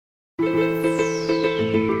Front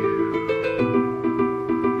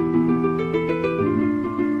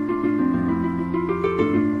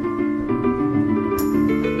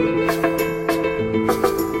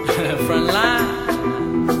line.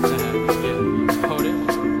 Yeah, hold it.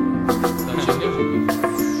 Don't you do.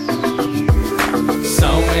 So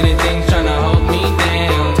many things tryna hold me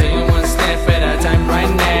down. Taking one step at a time right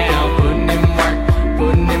now. Putting in work,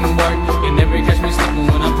 putting in work. You never catch me sleeping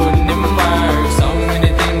when I'm putting in work. So many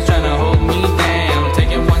things tryna hold me down.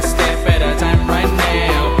 Taking one step at a time right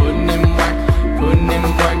now. Putting in work, putting in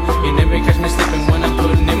work. You never catch me sleeping when I'm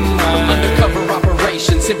putting in work. Undercover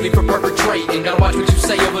operation, simply for perpetrating. Gotta watch what you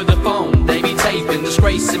say over the phone. They be taping,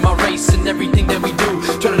 disgracing my race and everything that we do.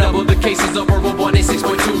 Trying to double the cases over a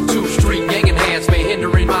 186.22 Street. Gang enhancement,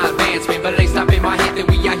 hindering my advancement. But it ain't stopping my head that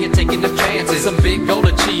we out here taking them chances. Some big goal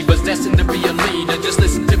achievers, destined to be a leader. Just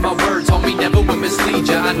listen to my words, homie, never will mislead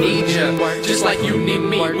ya. I need ya, just like you need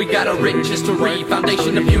me. We got a rich history,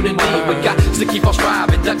 foundation of unity. We got to keep on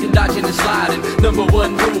striving, ducking, dodging, and sliding. Number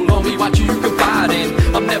one rule, homie, watch who you confide in.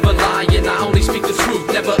 I'm never lying, I only speak the truth.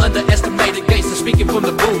 Never underestimate a gangster speaking from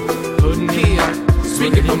the booth. Putting here,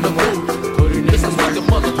 speaking from the booth. Putting this is like a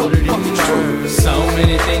motherfucking truth. So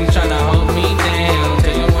many things tryna hold me down.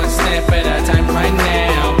 Taking one step at a time right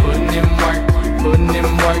now. Putting in work, putting in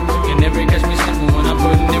work. You never catch me sleeping when I'm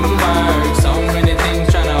putting in work. So many things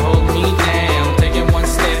tryna hold me down. Taking one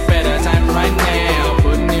step at a time right now.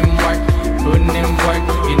 Putting in work, putting in work.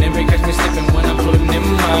 You never catch me sleeping when I'm putting in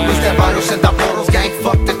work. It's that vital centaporos gang,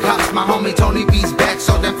 fuck the cops. My homie Tony B's back,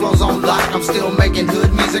 so that flow's on lock. I'm still making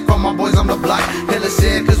hood music for my boys on the block. Hella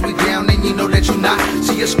said, cause we down and you know that you not.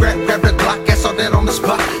 See a scrap, grab the Glock, guess all that on the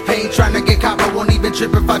spot. Ain't tryna get caught, but won't even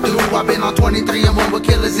trip if I do. I've been on 23 and one with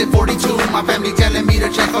killers in 42. My family telling me to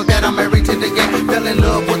change, fuck that, I'm married to the game. Fell in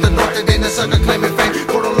love with the north and then the sucker claiming fame.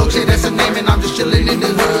 Portolo, shit, that's a name, and I'm just chilling in the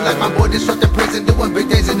hood. Like my boy disrupting prison, doing big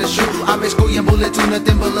days in the shoe. I'm in school, and bullet to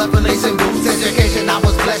nothing but love for lace and boots. Education I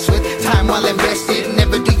was blessed with, time well invested.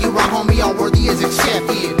 Never do you wrong, homie, all worthy is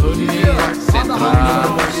accepted. Yeah,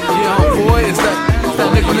 boy, it's that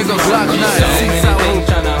nigga Glock 9. So many things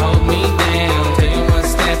tryna hold me down. Taking one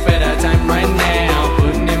step at a time right now.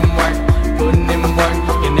 Putting in work, putting in work.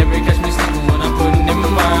 You never catch me sleeping when I'm putting in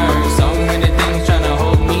work. So many things tryna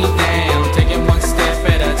hold me down. Taking one step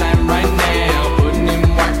at a time right now. Putting in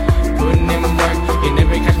work, putting in work. You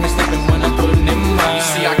never catch me sleeping when I'm putting in work. You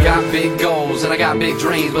see, I got big goals and I got big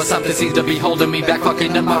dreams, but something seems to be holding me back,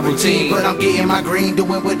 fucking up my routine. But I'm getting my green,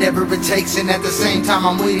 doing whatever it takes. And at the same time,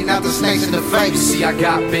 I'm weeding out the snakes in the You face. see, I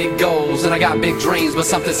got big goals and I got big dreams, but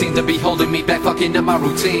something seems to be holding me back, fucking up my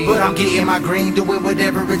routine. But I'm getting my green, doing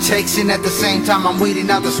whatever it takes. And at the same time, I'm weeding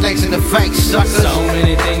out the snakes in the face. Suckers. So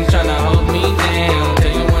many things tryna hold me down.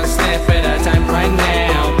 Taking one step at a time right now.